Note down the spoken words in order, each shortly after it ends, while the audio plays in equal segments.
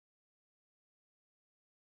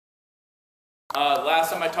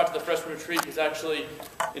Last time I talked to the freshman retreat was actually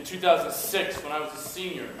in 2006 when I was a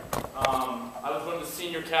senior. I was one of the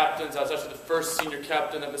senior captains. I was actually the first senior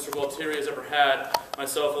captain that Mr. Gualtieri has ever had,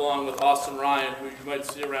 myself along with Austin Ryan, who you might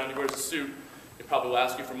see around. He wears a suit. He probably will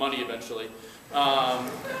ask you for money eventually.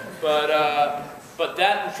 But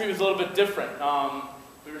that retreat was a little bit different.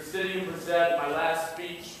 We were sitting in Brissette, my last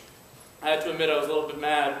speech. I had to admit I was a little bit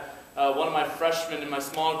mad. One of my freshmen in my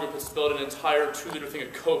small group had spilled an entire 2-liter thing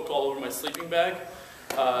of Coke all over my sleeping bag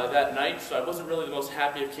that night, so I wasn't really the most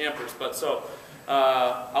happy of campers. But so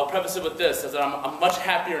I'll preface it with this, is that I'm much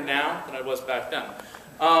happier now than I was back then.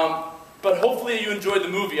 But hopefully you enjoyed the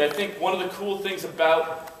movie. I think one of the cool things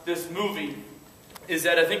about this movie is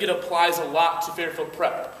that I think it applies a lot to Fairfield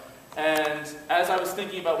Prep. And as I was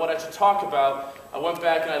thinking about what I should talk about, I went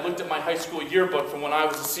back and I looked at my high school yearbook from when I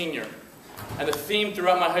was a senior. And the theme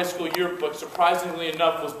throughout my high school yearbook, surprisingly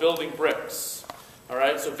enough, was building bricks. All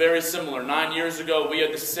right, so very similar. 9 years ago, we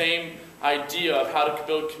had the same idea of how to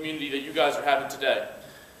build community that you guys are having today.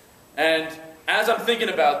 And as I'm thinking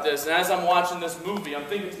about this, and as I'm watching this movie, I'm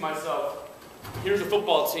thinking to myself, here's a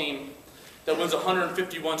football team that wins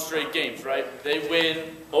 151 straight games, right? They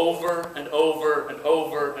win over and over and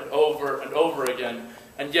over and over and over again.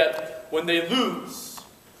 And yet, when they lose,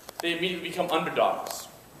 they immediately become underdogs.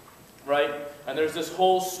 Right? And there's this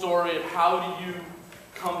whole story of how do you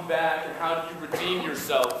come back and how do you redeem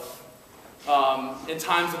yourself in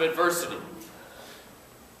times of adversity.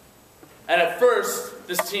 And at first,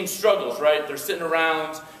 this team struggles, right? They're sitting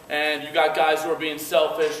around and you got guys who are being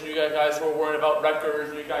selfish, and you got guys who are worried about records,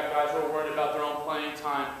 and you got guys who are worried about their own playing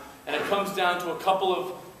time. And it comes down to a couple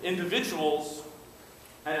of individuals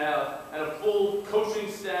and a full coaching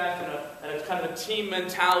staff and a kind of a team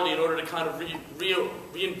mentality in order to kind of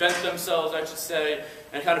reinvent themselves, I should say,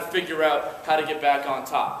 and kind of figure out how to get back on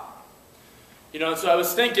top. You know, and so I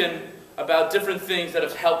was thinking about different things that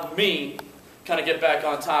have helped me kind of get back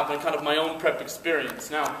on top and kind of my own prep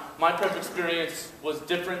experience. Now, my prep experience was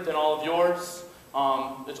different than all of yours.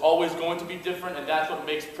 It's always going to be different, and that's what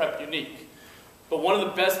makes prep unique. But one of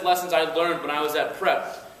the best lessons I learned when I was at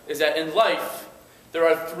prep is that in life, there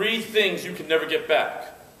are 3 things you can never get back,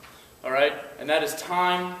 all right? And that is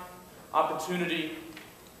time, opportunity,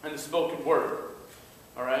 and the spoken word,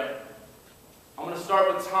 all right? I'm going to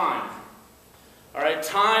start with time, all right?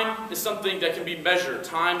 Time is something that can be measured.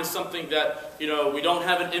 Time is something that, you know, we don't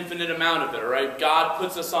have an infinite amount of it, all right? God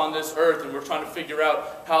puts us on this earth, and we're trying to figure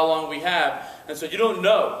out how long we have. And so you don't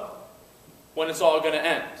know when it's all going to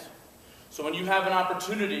end. So when you have an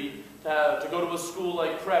opportunity to go to a school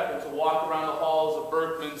like Prep and to walk around the halls of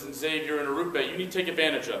Berkman's and Xavier and Arupe, you need to take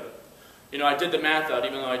advantage of it. You know, I did the math out,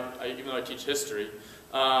 even though I teach history.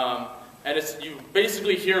 And you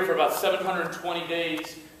basically here for about 720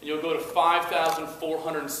 days, and you'll go to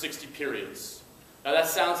 5,460 periods. Now that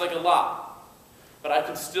sounds like a lot, but I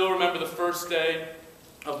can still remember the first day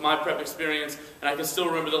of my prep experience, and I can still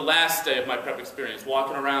remember the last day of my prep experience,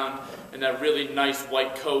 walking around in that really nice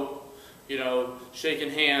white coat, you know, shaking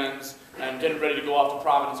hands, and getting ready to go off to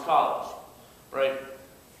Providence College, right?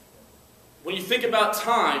 When you think about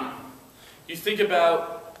time, you think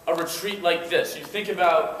about a retreat like this. You think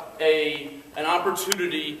about an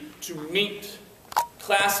opportunity to meet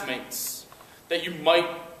classmates that you might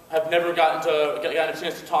have never gotten a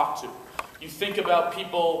chance to talk to. You think about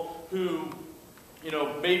people who, you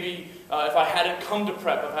know, maybe if I hadn't come to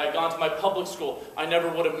prep, if I had gone to my public school, I never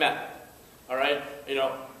would have met, all right? You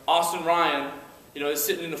know, Austin Ryan, you know, is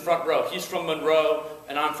sitting in the front row. He's from Monroe,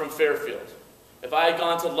 and I'm from Fairfield. If I had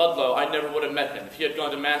gone to Ludlow, I never would have met him. If he had gone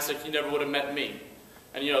to Massac, he never would have met me.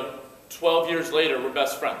 And, you know, 12 years later, we're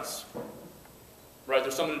best friends. Right?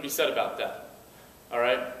 There's something to be said about that. All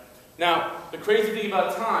right? Now, the crazy thing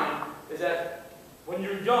about time is that when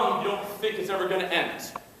you're young, you don't think it's ever going to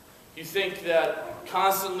end. You think that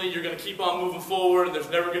constantly you're going to keep on moving forward, and there's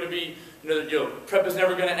never going to be, prep is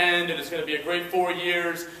never going to end, and it's going to be a great 4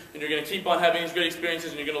 years, and you're going to keep on having these great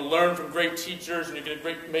experiences, and you're going to learn from great teachers, and you're going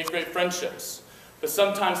to make great friendships. But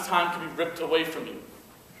sometimes time can be ripped away from you.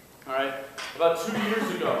 All right? About 2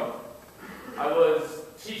 years ago, I was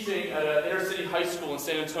teaching at an inner city high school in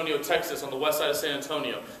San Antonio, Texas, on the west side of San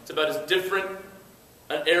Antonio. It's about as different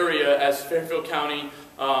an area as Fairfield County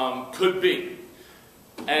could be.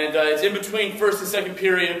 And it's in between first and second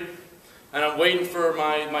period, and I'm waiting for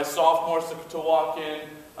my sophomores to walk in.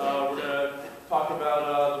 We're going to talk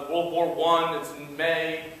about World War I. It's in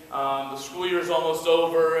May. The school year is almost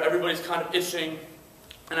over. Everybody's kind of itching.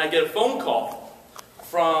 And I get a phone call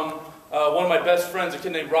from one of my best friends, a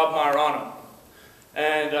kid named Rob Majorano.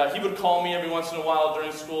 And he would call me every once in a while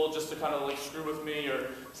during school just to kind of like screw with me or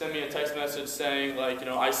send me a text message saying like, you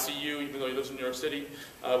know, I see you, even though he lives in New York City,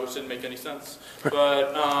 which didn't make any sense.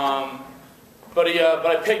 But I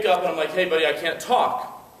pick up and I'm like, hey buddy, I can't talk.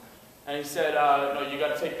 And he said, no, you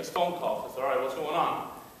got to take this phone call. I said, all right, what's going on?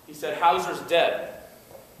 He said, Hauser's dead.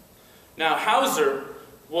 Now, Hauser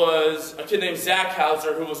was a kid named Zach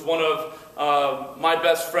Hauser, who was one of my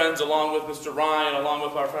best friends, along with Mr. Ryan, along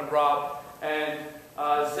with our friend Rob. And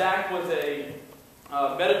Zach was a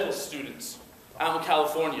medical student out in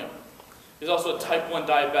California. He's also a type 1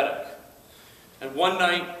 diabetic. And one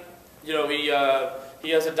night, you know, he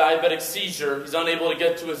has a diabetic seizure, he's unable to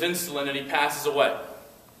get to his insulin, and he passes away.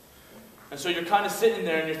 And so you're kind of sitting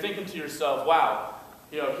there and you're thinking to yourself, wow,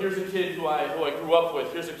 you know, here's a kid who I grew up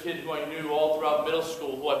with, here's a kid who I knew all throughout middle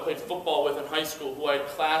school, who I played football with in high school, who I had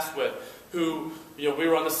class with, who, you know, we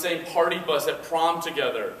were on the same party bus at prom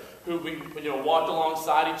together, who we, you know, walked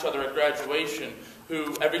alongside each other at graduation,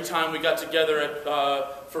 who every time we got together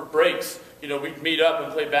for breaks, you know, we'd meet up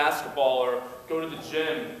and play basketball or go to the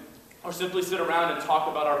gym or simply sit around and talk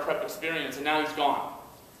about our prep experience, and now he's gone.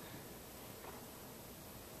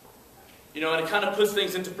 You know, and it kind of puts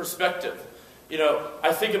things into perspective. You know,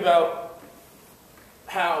 I think about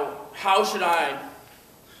how should I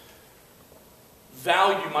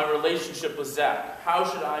value my relationship with Zach? How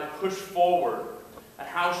should I push forward? And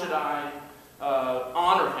how should I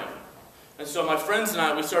honor him? And so my friends and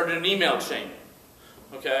I, we started an email chain,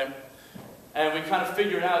 okay? And we kind of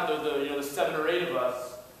figured out, you know, the 7 or 8 of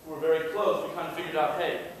us who were very close, we kind of figured out,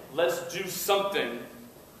 hey, let's do something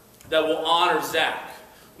that will honor Zach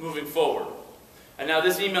moving forward. And now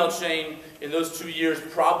this email chain in those 2 years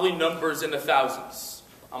probably numbers in the thousands.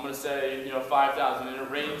 I'm going to say, you know, 5,000, and it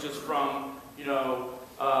ranges from, you know,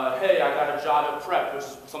 hey, I got a job at Prep, which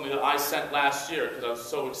is something that I sent last year because I was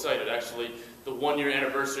so excited. Actually, the 1-year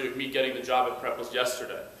anniversary of me getting the job at Prep was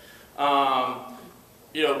yesterday.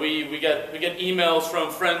 You know, we get emails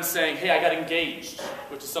from friends saying, hey, I got engaged,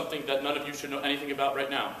 which is something that none of you should know anything about right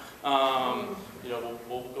now. You know,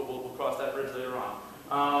 we'll cross that bridge later on.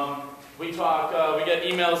 We get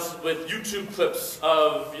emails with YouTube clips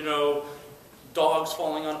of, you know, dogs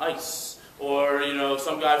falling on ice, or, you know,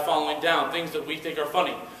 some guy falling down, things that we think are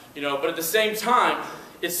funny, you know, but at the same time,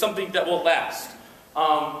 it's something that will last.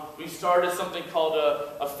 We started something called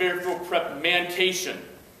a Fairfield Prep mancation.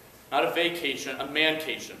 Not a vacation, a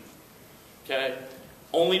mancation. Okay?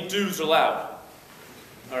 Only dudes are allowed.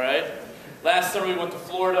 Alright? Last summer we went to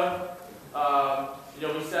Florida. You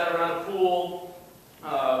know, we sat around a pool.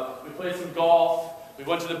 We played some golf. We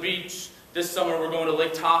went to the beach. This summer we're going to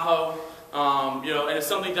Lake Tahoe. You know, and it's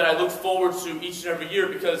something that I look forward to each and every year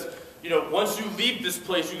because, you know, once you leave this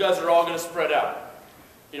place, you guys are all going to spread out.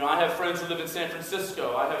 You know, I have friends who live in San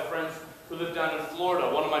Francisco. I have friends who live down in Florida.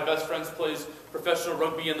 One of my best friends plays professional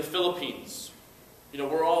rugby in the Philippines. You know,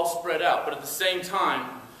 we're all spread out. But at the same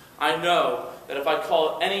time, I know that if I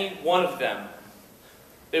call any one of them,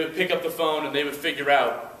 they would pick up the phone and they would figure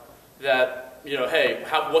out that, you know, hey,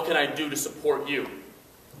 what can I do to support you?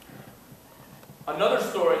 Another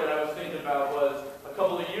story that I was thinking about was a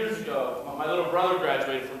couple of years ago, my little brother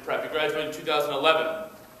graduated from Prep. He graduated in 2011.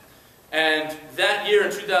 And that year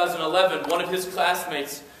in 2011, one of his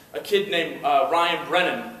classmates, a kid named Ryan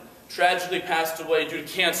Brennan, tragically passed away due to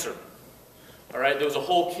cancer. All right, there was a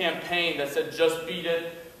whole campaign that said, just beat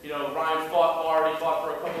it. You know, Ryan fought hard, he fought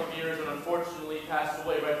for a couple of years, and unfortunately passed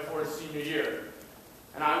away right before his senior year.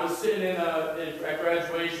 And I was sitting at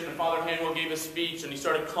graduation, and Father Hanwell gave a speech, and he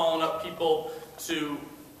started calling up people to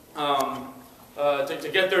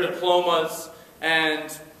get their diplomas,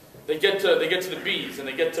 and they get to the B's, and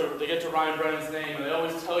they get to Ryan Brennan's name, and they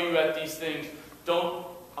always tell you at these things, don't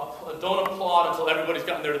applaud until everybody's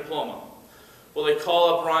gotten their diploma. Well, they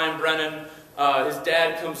call up Ryan Brennan. His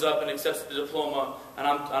dad comes up and accepts the diploma, and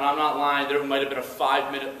I'm not lying. There might have been a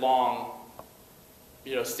 5-minute long,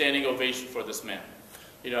 you know, standing ovation for this man.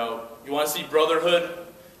 You know, you want to see brotherhood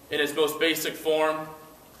in its most basic form.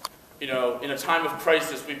 You know, in a time of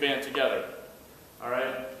crisis, we band together. All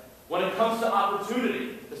right. When it comes to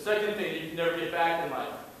opportunity, the second thing that you can never get back in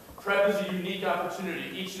life. Prep is a unique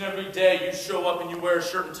opportunity. Each and every day you show up and you wear a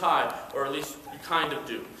shirt and tie, or at least you kind of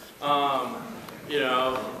do. You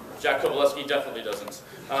know, Jack Kowaleski definitely doesn't.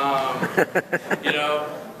 You know,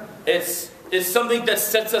 it's something that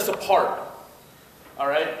sets us apart. All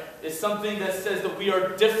right? It's something that says that we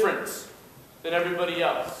are different than everybody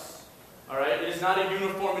else. All right? It is not a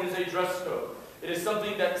uniform, it is a dress code. It is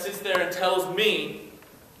something that sits there and tells me,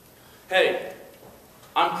 hey,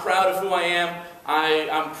 I'm proud of who I am.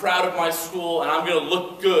 I'm proud of my school, and I'm going to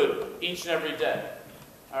look good each and every day.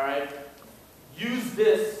 All right? use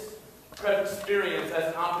this prep experience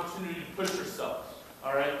as an opportunity to push yourself,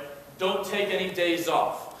 all right? Don't take any days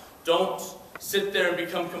off. Don't sit there and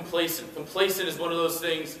become complacent. Complacent is one of those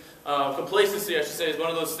things, complacency, I should say, is one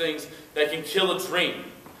of those things that can kill a dream,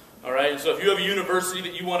 all right? So if you have a university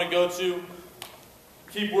that you want to go to,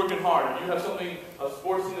 keep working hard. If you have something, a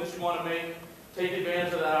sports team that you want to make, take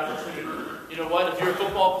advantage of that opportunity. You know what? If you're a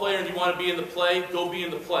football player and you want to be in the play, go be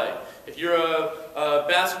in the play. If you're a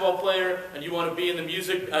basketball player and you want to be in the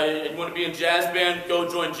music, and you want to be in jazz band, go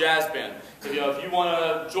join jazz band. If you want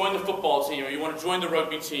to join the football team, or you want to join the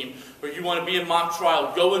rugby team, or you want to be in mock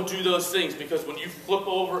trial, go and do those things, because when you flip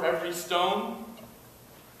over every stone,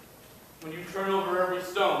 when you turn over every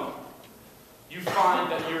stone, you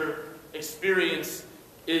find that your experience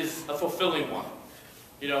is a fulfilling one.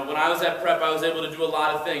 You know, when I was at prep, I was able to do a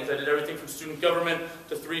lot of things. I did everything from student government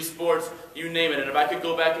to 3 sports, you name it. And if I could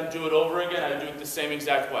go back and do it over again, I'd do it the same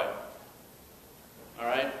exact way. All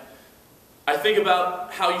right? I think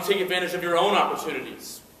about how you take advantage of your own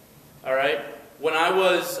opportunities. All right? When I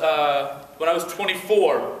was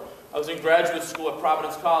 24, I was in graduate school at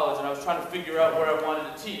Providence College, and I was trying to figure out where I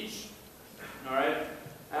wanted to teach. All right?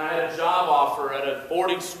 And I had a job offer at a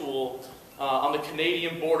boarding school on the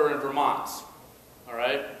Canadian border in Vermont. All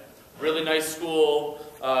right? Really nice school,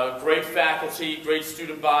 great faculty, great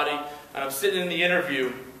student body. And I'm sitting in the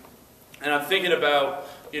interview, and I'm thinking about,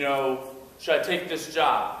 you know, should I take this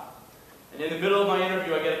job? And in the middle of my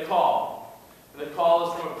interview, I get a call. And the call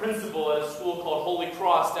is from a principal at a school called Holy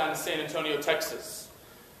Cross down in San Antonio, Texas.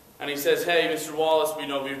 And he says, hey, Mr. Wallace,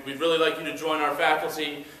 we'd really like you to join our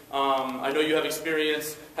faculty. I know you have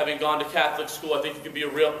experience having gone to Catholic school. I think you could be a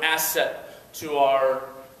real asset to our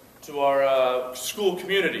school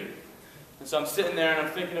community. And so I'm sitting there and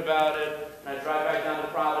I'm thinking about it, and I drive back down to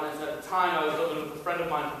Providence, and at the time I was living with a friend of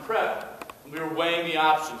mine from prep, and we were weighing the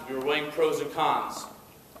options, we were weighing pros and cons.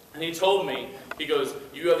 And he told me, he goes,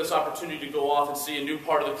 you have this opportunity to go off and see a new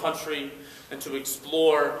part of the country, and to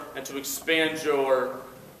explore, and to expand your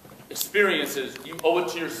experiences. You owe it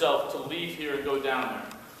to yourself to leave here and go down there.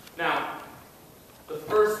 Now, the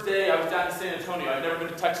first day I was down in San Antonio, I'd never been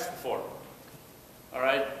to Texas before. All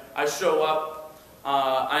right? I show up.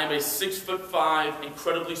 I am a 6'5",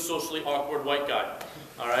 incredibly socially awkward white guy.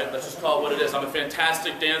 All right? Let's just call it what it is. I'm a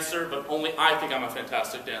fantastic dancer, but only I think I'm a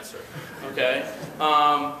fantastic dancer. Okay?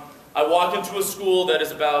 I walk into a school that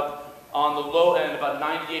is about, on the low end, about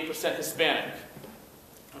 98% Hispanic.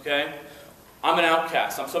 Okay? I'm an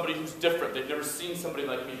outcast. I'm somebody who's different. They've never seen somebody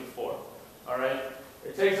like me before. All right?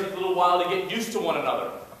 It takes us a little while to get used to one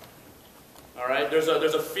another. All right? There's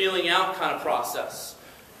a feeling out kind of process.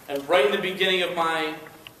 And right in the beginning of my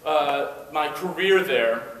career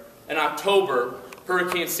there, in October,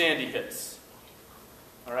 Hurricane Sandy hits.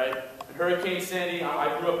 All right? And Hurricane Sandy,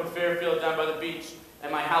 I grew up in Fairfield down by the beach,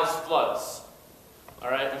 and my house floods. All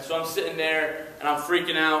right? And so I'm sitting there, and I'm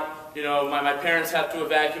freaking out. You know, my parents have to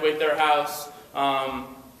evacuate their house.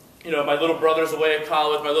 You know, my little brother's away at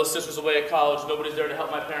college, my little sister's away at college, nobody's there to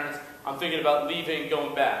help my parents. I'm thinking about leaving and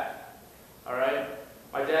going back. All right?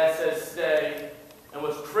 My dad says stay. And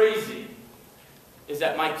what's crazy is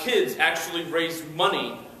that my kids actually raised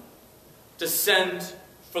money to send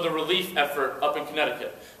for the relief effort up in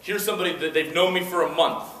Connecticut. Here's somebody that they've known me for a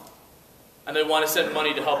month, and they want to send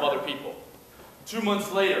money to help other people. 2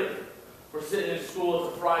 months later, we're sitting in school.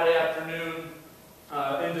 It's a Friday afternoon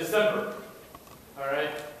in December. All right?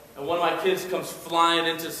 And one of my kids comes flying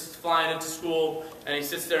into school, and he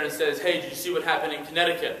sits there and says, hey, did you see what happened in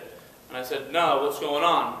Connecticut? And I said, no, what's going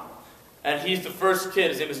on? And he's the first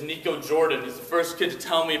kid, his name is Nico Jordan, he's the first kid to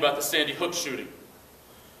tell me about the Sandy Hook shooting.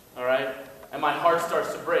 All right? And my heart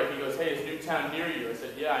starts to break. He goes, hey, is Newtown near you? I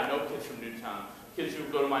said, yeah, I know kids from Newtown. Kids who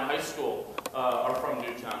go to my high school are from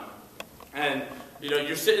Newtown. And, you know,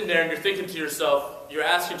 you're sitting there and you're thinking to yourself, you're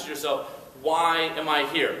asking to yourself, why am I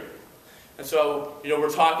here? And so, you know,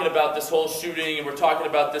 we're talking about this whole shooting, and we're talking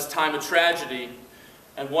about this time of tragedy.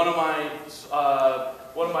 And one of my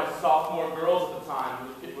sophomore girls at the time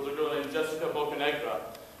was a girl named Jessica Bocanegra.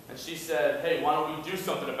 And she said, hey, why don't we do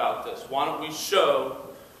something about this? Why don't we show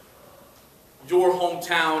your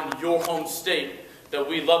hometown, your home state, that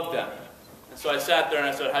we love them? And so I sat there and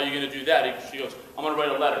I said, how are you going to do that? She goes, I'm going to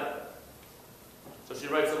write a letter. So she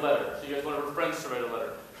writes a letter. She gets one of her friends to write a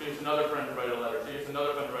letter. She gets another friend to write a letter. She gets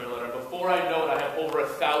another friend to write a letter. Before I know it, I have over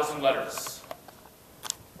 1,000 letters.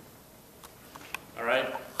 All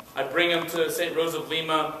right? I bring them to St. Rose of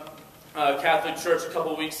Lima Catholic Church a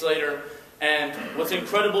couple weeks later, and what's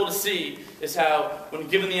incredible to see is how, when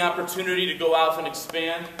given the opportunity to go out and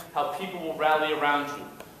expand, how people will rally around you.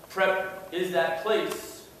 Prep is that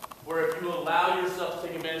place where if you allow yourself to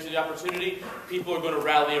take advantage of the opportunity, people are going to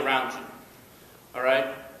rally around you. All right?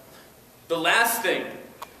 The last thing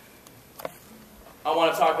I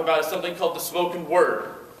want to talk about is something called the spoken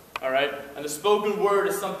word. All right? And the spoken word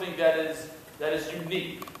is something that is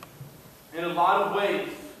unique. In a lot of ways,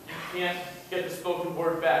 you can't get the spoken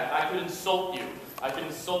word back. I could insult you. I could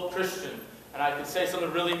insult Christian. And I could say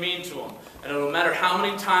something really mean to him. And no matter how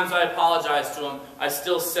many times I apologize to him, I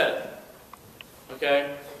still said it.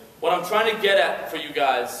 Okay? What I'm trying to get at for you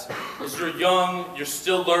guys is you're young, you're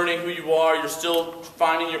still learning who you are, you're still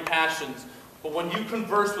finding your passions. But when you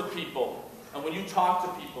converse with people, and when you talk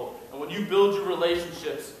to people, and when you build your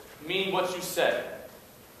relationships, mean what you say.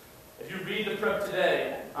 If you read the prep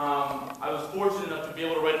today, I was fortunate enough to be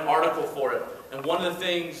able to write an article for it. And one of the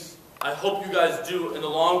things I hope you guys do in the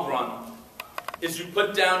long run is you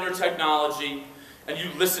put down your technology and you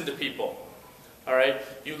listen to people. All right?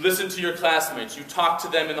 You listen to your classmates. You talk to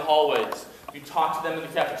them in the hallways. You talk to them in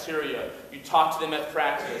the cafeteria. You talk to them at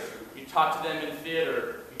practice. You talk to them in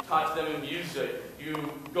theater. You talk to them in music.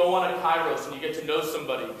 You go on a Kairos and you get to know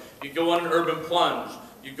somebody. You go on an urban plunge.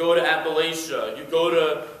 You go to Appalachia. You go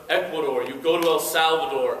to Ecuador. You go to El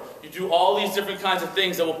Salvador. You do all these different kinds of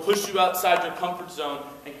things that will push you outside your comfort zone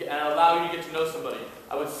and allow you to get to know somebody.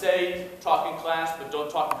 I would say talk in class, but don't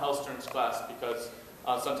talk in Hellstern's class because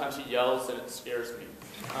sometimes he yells and it scares me.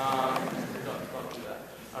 Don't do that.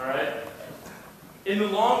 All right? In the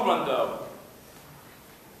long run, though,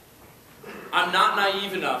 I'm not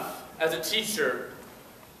naive enough as a teacher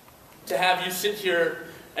to have you sit here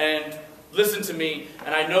and listen to me,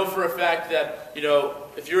 and I know for a fact that,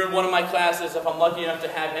 if you're in one of my classes, if I'm lucky enough to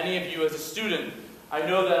have any of you as a student, I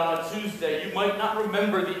know that on a Tuesday you might not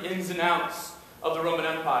remember the ins and outs of the Roman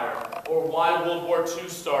Empire, or why World War II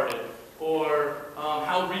started, or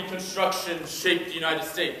how Reconstruction shaped the United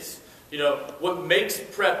States. What makes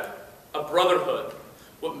prep a brotherhood,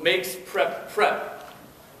 what makes prep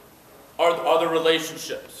are the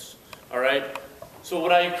relationships. All right? So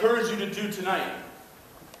what I encourage you to do tonight,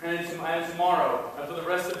 and tomorrow, and for the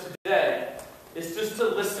rest of today, is just to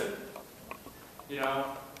listen.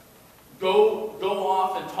 Go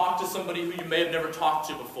off and talk to somebody who you may have never talked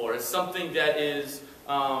to before. It's something that is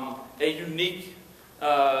a unique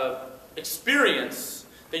experience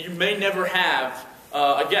that you may never have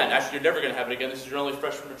again. Actually, you're never going to have it again. This is your only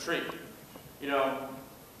freshman retreat.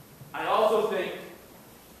 I also think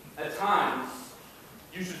at times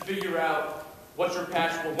you should figure out what you're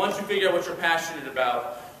passionate. Well, once you figure out what you're passionate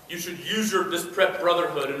about, you should use this prep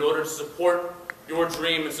brotherhood in order to support your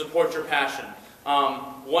dream and support your passion.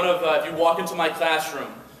 If you walk into my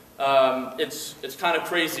classroom, it's kind of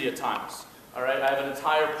crazy at times. All right, I have an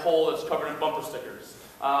entire pole that's covered in bumper stickers.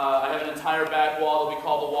 I have an entire back wall that we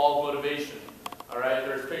call the wall of motivation. All right,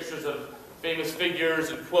 there's pictures of famous figures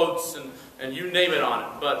and quotes and you name it on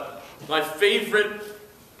it. But my favorite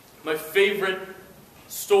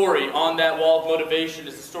story on that wall of motivation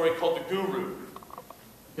is a story called The Guru.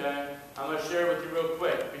 Okay? I'm going to share it with you real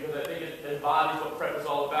quick because I think it embodies what prep is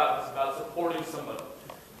all about. It's about supporting somebody.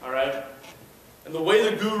 All right? And the way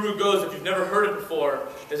The Guru goes, if you've never heard it before,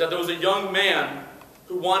 is that there was a young man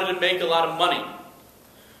who wanted to make a lot of money.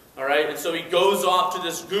 All right? And so he goes off to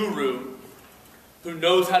this guru who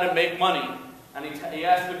knows how to make money. And he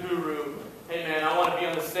asks the guru, hey man, I want to be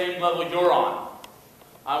on the same level you're on.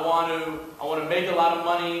 I want to make a lot of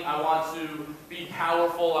money. I want to be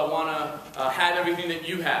powerful. I want to have everything that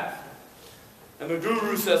you have. And the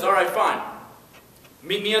guru says, all right, fine.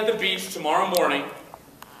 Meet me at the beach tomorrow morning,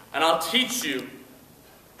 and I'll teach you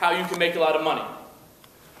how you can make a lot of money.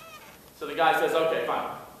 So the guy says, okay,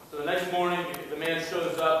 fine. So the next morning, the man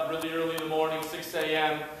shows up really early in the morning, 6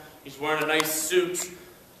 a.m. He's wearing a nice suit.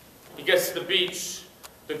 He gets to the beach.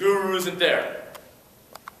 The guru isn't there.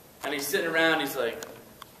 And he's sitting around. He's like,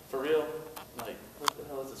 for real? Like, what the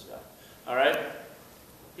hell is this guy? All right?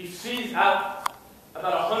 He sees out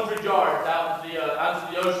about 100 yards out into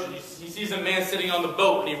the ocean. He sees a man sitting on the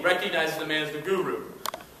boat, and he recognizes the man as the guru.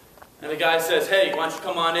 And the guy says, hey, why don't you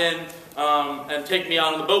come on in and take me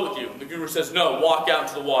out on the boat with you? And the guru says, no, walk out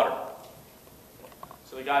into the water.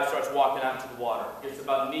 So the guy starts walking out into the water. Gets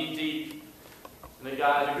about knee deep. And the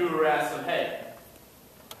guru asks him, hey,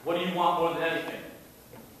 what do you want more than anything?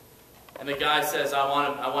 And the guy says, I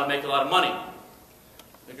want to make a lot of money.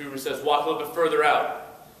 The guru says, walk a little bit further out.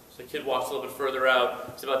 So the kid walks a little bit further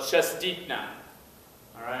out. It's about chest deep now.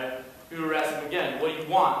 All right? The guru asks him again, what do you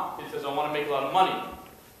want? He says, I want to make a lot of money.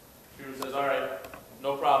 The guru says, all right,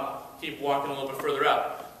 no problem. Keep walking a little bit further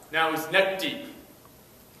out. Now he's neck deep.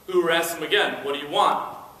 The guru asks him again, what do you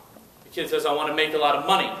want? The kid says, I want to make a lot of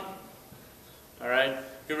money. All right?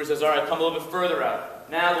 The guru says, all right, come a little bit further out.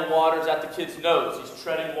 Now the water's at the kid's nose. He's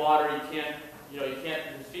treading water.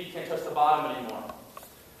 His feet can't touch the bottom anymore.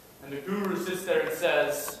 And the guru sits there and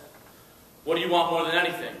says, what do you want more than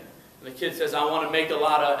anything? And the kid says, I want to make a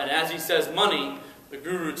lot of, and as he says money, the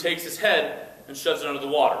guru takes his head and shoves it under the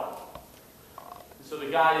water. And so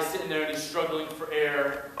the guy is sitting there and he's struggling for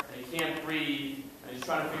air, and he can't breathe, and he's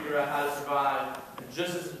trying to figure out how to survive. And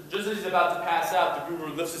just as he's about to pass out, the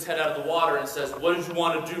guru lifts his head out of the water and says, what did you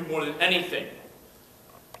want to do more than anything?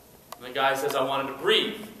 And the guy says, I wanted to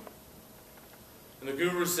breathe. And the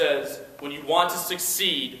guru says, when you want to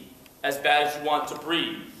succeed as bad as you want to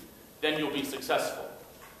breathe, then you'll be successful.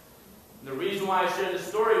 And the reason why I share this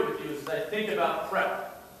story with you is I think about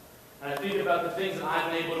prep. And I think about the things that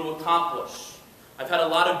I've been able to accomplish. I've had a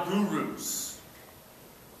lot of gurus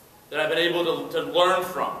that I've been able to learn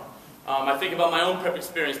from. I think about my own prep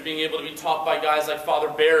experience, being able to be taught by guys like Father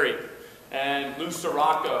Barry and Lou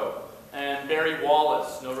Sirocco and Barry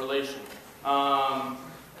Wallace, no relation. Mr.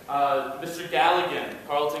 Galligan,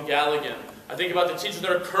 Carlton Galligan. I think about the teachers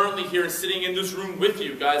that are currently here and sitting in this room with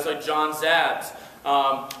you, guys like John Zabs,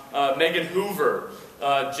 Megan Hoover,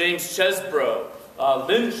 James Chesbro,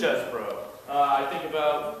 Lynn Chesbro. I think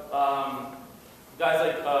about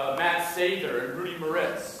guys like Matt Sather and Rudy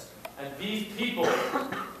Moritz. And these people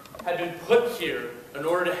have been put here in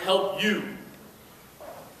order to help you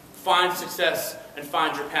find success and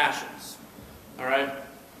find your passions. All right?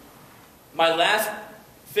 My last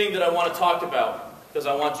thing that I want to talk about, because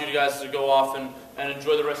I want you guys to go off and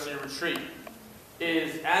enjoy the rest of your retreat,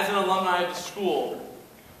 is as an alumni of the school,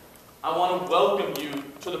 I want to welcome you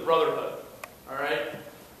to the Brotherhood. All right?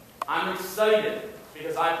 I'm excited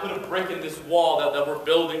because I put a brick in this wall that we're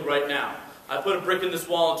building right now. I put a brick in this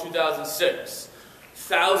wall in 2006.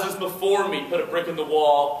 Thousands before me put a brick in the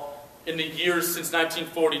wall in the years since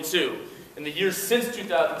 1942. In the years since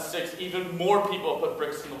 2006, even more people put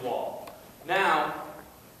bricks in the wall. Now,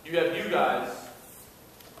 you have you guys,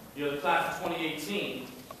 the class of 2018,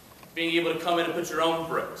 being able to come in and put your own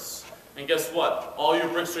bricks. And guess what? All your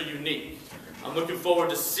bricks are unique. I'm looking forward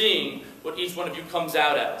to seeing what each one of you comes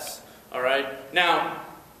out as. All right? Now,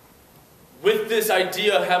 with this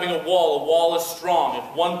idea of having a wall is strong.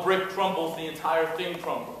 If one brick crumbles, the entire thing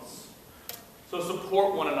crumbles. So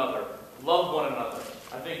support one another. Love one another.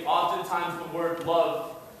 I think oftentimes the word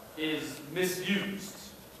love is misused.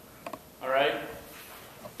 All right?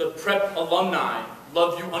 The prep alumni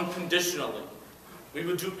love you unconditionally. We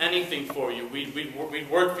would do anything for you. We'd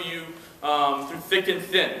work for you through thick and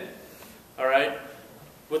thin. All right?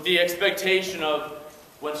 With the expectation of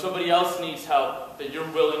when somebody else needs help, that you're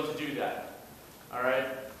willing to do that. All right?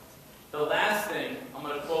 The last thing, I'm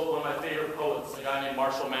going to quote one of my favorite poets, a guy named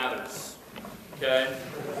Marshall Mathers. Okay?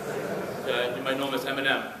 Okay? You might know him as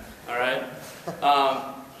Eminem. All right?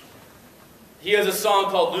 He has a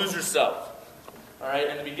song called Lose Yourself. All right?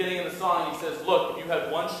 In the beginning of the song, he says, look, if you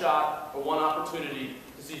had one shot or one opportunity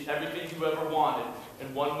to see everything you ever wanted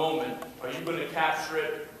in one moment, are you going to capture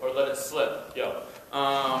it or let it slip? Yo.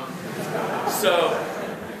 So,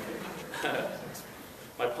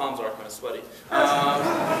 my palms are kind of sweaty.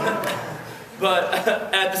 But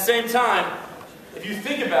at the same time, if you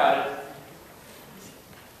think about it,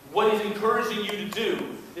 what he's encouraging you to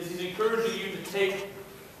do is he's encouraging you to take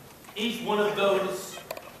each one of those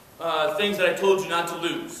things that I told you not to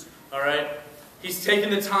lose. All right? He's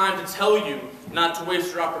taking the time to tell you not to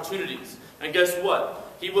waste your opportunities. And guess what?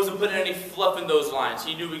 He wasn't putting any fluff in those lines.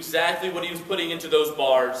 He knew exactly what he was putting into those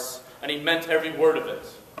bars, and he meant every word of it.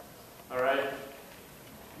 All right?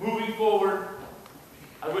 Moving forward,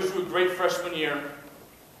 I wish you a great freshman year.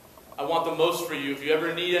 I want the most for you. If you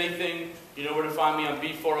ever need anything, you know where to find me on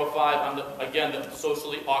B405. I'm, again, the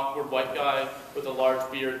socially awkward white guy with a large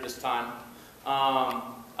beard this time.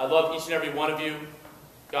 I love each and every one of you.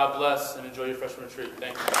 God bless, and enjoy your freshman retreat.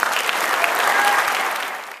 Thank you.